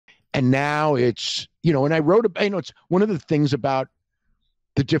And now it's, and I wrote about, it's one of the things about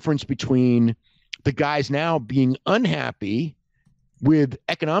the difference between the guys now being unhappy with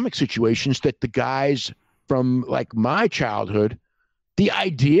economic situations that the guys from like my childhood, the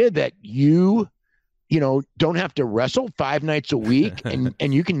idea that you don't have to wrestle 5 nights a week and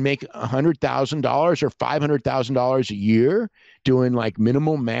you can make $100,000 or $500,000 a year doing like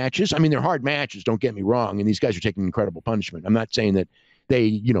minimal matches. I mean, they're hard matches, don't get me wrong. And these guys are taking incredible punishment. I'm not saying that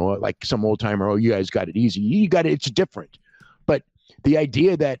they, like some old timer, oh, you guys got it easy. You got it. It's different. But the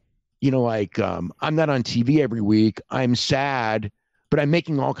idea that, I'm not on TV every week. I'm sad, but I'm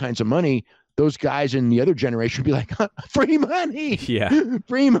making all kinds of money. Those guys in the other generation would be like, free money. Yeah.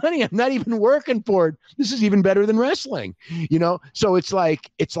 Free money. I'm not even working for it. This is even better than wrestling, So it's like,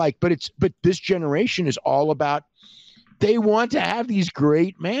 but this generation is all about, they want to have these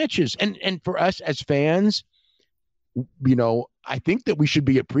great matches. And for us as fans, I think that we should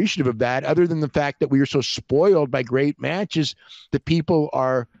be appreciative of that, other than the fact that we are so spoiled by great matches that people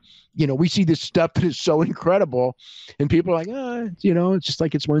are, we see this stuff that is so incredible and people are like, it's just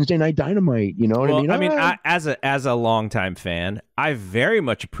like it's Wednesday Night Dynamite. You know what I mean? As a longtime fan, I very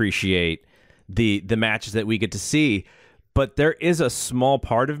much appreciate the matches that we get to see, but there is a small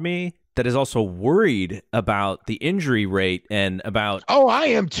part of me that is also worried about the injury rate and about. Oh, I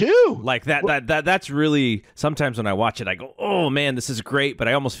am too. Like that's really, sometimes when I watch it, I go, oh man, this is great, but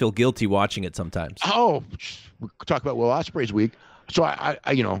I almost feel guilty watching it sometimes. Oh, we'll talk about Will Ospreay's week. So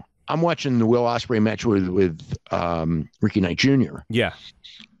I'm watching the Will Ospreay match with Ricky Knight Jr. Yeah.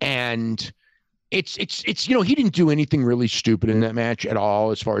 And it's he didn't do anything really stupid in that match at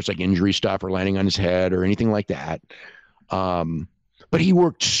all, as far as like injury stuff or landing on his head or anything like that. But he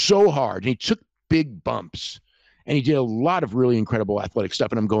worked so hard and he took big bumps and he did a lot of really incredible athletic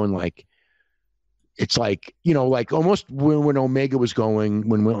stuff. And I'm going like, it's like, like almost when Omega was going,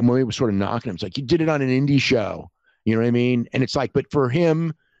 when Omega was sort of knocking him, it's like, you did it on an indie show. You know what I mean? And it's like, but for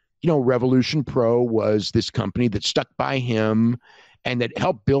him, Revolution Pro was this company that stuck by him and that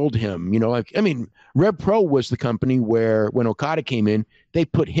helped build him. Rev Pro was the company where when Okada came in, they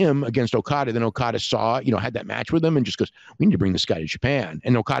put him against Okada. Then Okada saw, had that match with him and just goes, we need to bring this guy to Japan.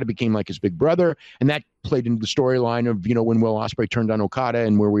 And Okada became like his big brother. And that played into the storyline of, when Will Ospreay turned on Okada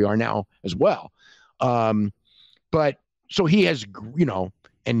and where we are now as well. But so he has,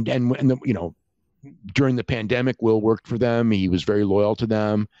 during the pandemic, Will worked for them. He was very loyal to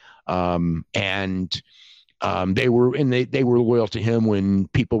them. They were loyal to him when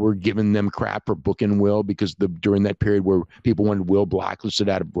people were giving them crap for booking Will, because during that period where people wanted Will blacklisted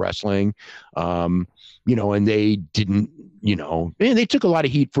out of wrestling, and they didn't, and they took a lot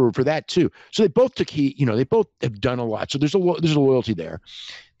of heat for that too. So they both took heat, they both have done a lot. So there's a loyalty there.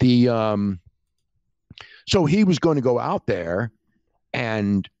 So he was going to go out there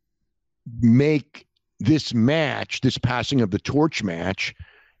and make this match, this passing of the torch match,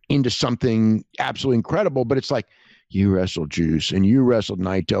 into something absolutely incredible. But it's like, you wrestled Juice and you wrestled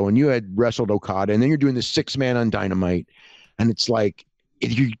Naito and you had wrestled Okada, and then you're doing this 6-man on Dynamite, and it's like,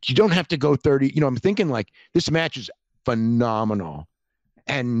 you don't have to go 30. I'm thinking like, this match is phenomenal,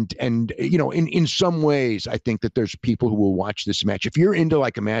 and in some ways I think that there's people who will watch this match if you're into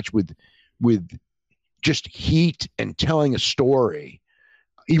like a match with just heat and telling a story.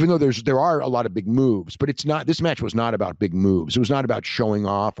 Even though there are a lot of big moves, but this match was not about big moves. It was not about showing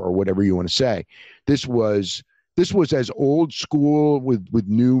off or whatever you want to say. This was as old school with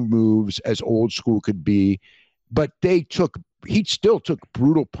new moves as old school could be, but he still took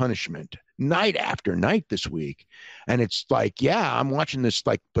brutal punishment night after night this week. And it's like, yeah, I'm watching this,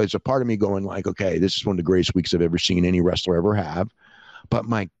 like, there's a part of me going like, okay, this is one of the greatest weeks I've ever seen any wrestler ever have. But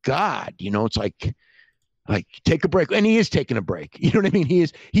my God, it's like take a break. And he is taking a break. You know what I mean? He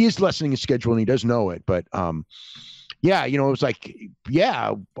is lessening his schedule and he does know it. But yeah, it was like,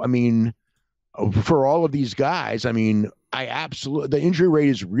 yeah, I mean, for all of these guys, I mean, the injury rate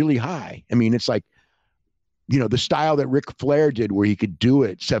is really high. I mean, it's like, the style that Ric Flair did where he could do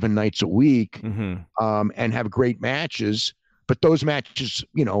it 7 nights a week, and have great matches. But those matches,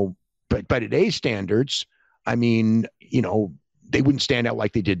 but by today's standards, I mean, they wouldn't stand out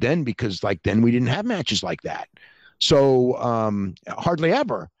like they did then, because like then we didn't have matches like that. So hardly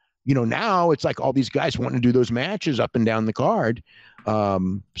ever. Now it's like all these guys wanting to do those matches up and down the card.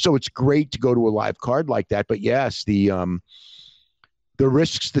 So it's great to go to a live card like that. But yes, the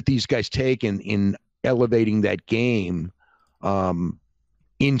risks that these guys take in elevating that game,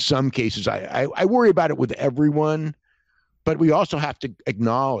 in some cases, I worry about it with everyone, but we also have to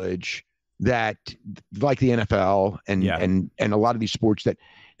acknowledge that, like the NFL and a lot of these sports, that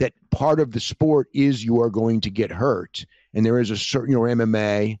part of the sport is you are going to get hurt. and there is a certain, or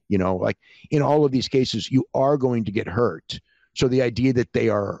MMA, like in all of these cases, you are going to get hurt. So the idea that they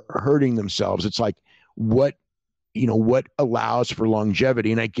are hurting themselves, it's like, what allows for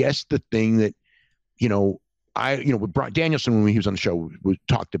longevity? And I guess the thing that, with Brian Danielson, when he was on the show, we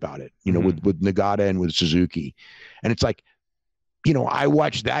talked about it, with Nagata and with Suzuki. And it's like, I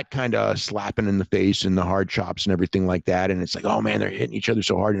watched that kind of slapping in the face and the hard chops and everything like that. And it's like, oh man, they're hitting each other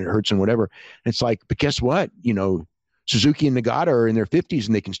so hard and it hurts and whatever. And it's like, but guess what? Suzuki and Nagata are in their 50s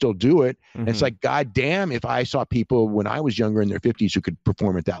and they can still do it. And it's like, God damn, if I saw people when I was younger in their 50s who could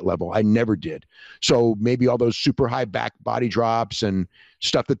perform at that level, I never did. So maybe all those super high back body drops and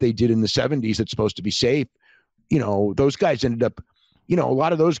stuff that they did in the 70s that's supposed to be safe, those guys ended up, a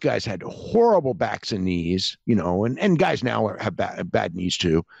lot of those guys had horrible backs and knees, and guys now have bad knees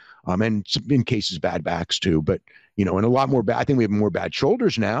too. And in cases, bad backs too, but, and a lot more bad. I think we have more bad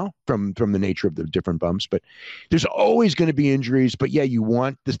shoulders now from the nature of the different bumps, but there's always going to be injuries. But yeah, you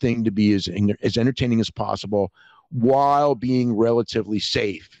want the thing to be as entertaining as possible while being relatively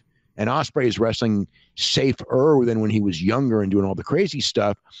safe. And Ospreay is wrestling safer than when he was younger and doing all the crazy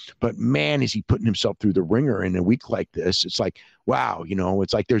stuff. But man, is he putting himself through the ringer in a week like this? It's like, wow,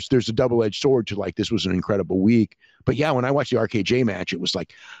 it's like there's a double-edged sword to like, this was an incredible week. But yeah, when I watched the RKJ match, it was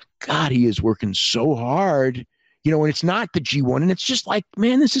like, God, he is working so hard. And it's not the G1. And it's just like,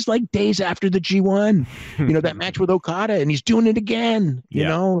 man, this is like days after the G1, that match with Okada, and he's doing it again,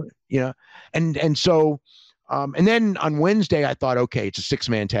 And so, and then on Wednesday, I thought, okay, it's a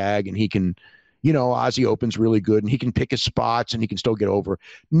 6-man tag and he can, Ozzy opens really good and he can pick his spots and he can still get over.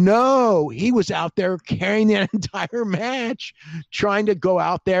 No, he was out there carrying the entire match, trying to go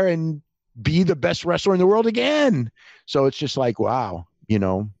out there and be the best wrestler in the world again. So it's just like, wow,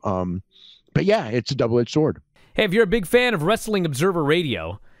 but yeah, it's a double-edged sword. Hey, if you're a big fan of Wrestling Observer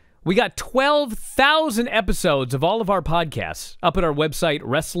Radio, we got 12,000 episodes of all of our podcasts up at our website,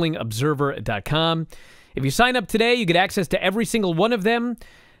 WrestlingObserver.com. If you sign up today, you get access to every single one of them.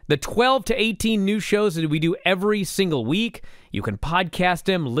 The 12 to 18 new shows that we do every single week. You can podcast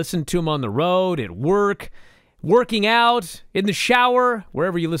them, listen to them on the road, at work, working out, in the shower,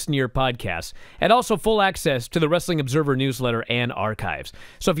 wherever you listen to your podcasts. And also full access to the Wrestling Observer newsletter and archives.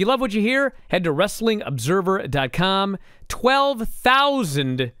 So if you love what you hear, head to WrestlingObserver.com.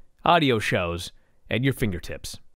 12,000 audio shows at your fingertips.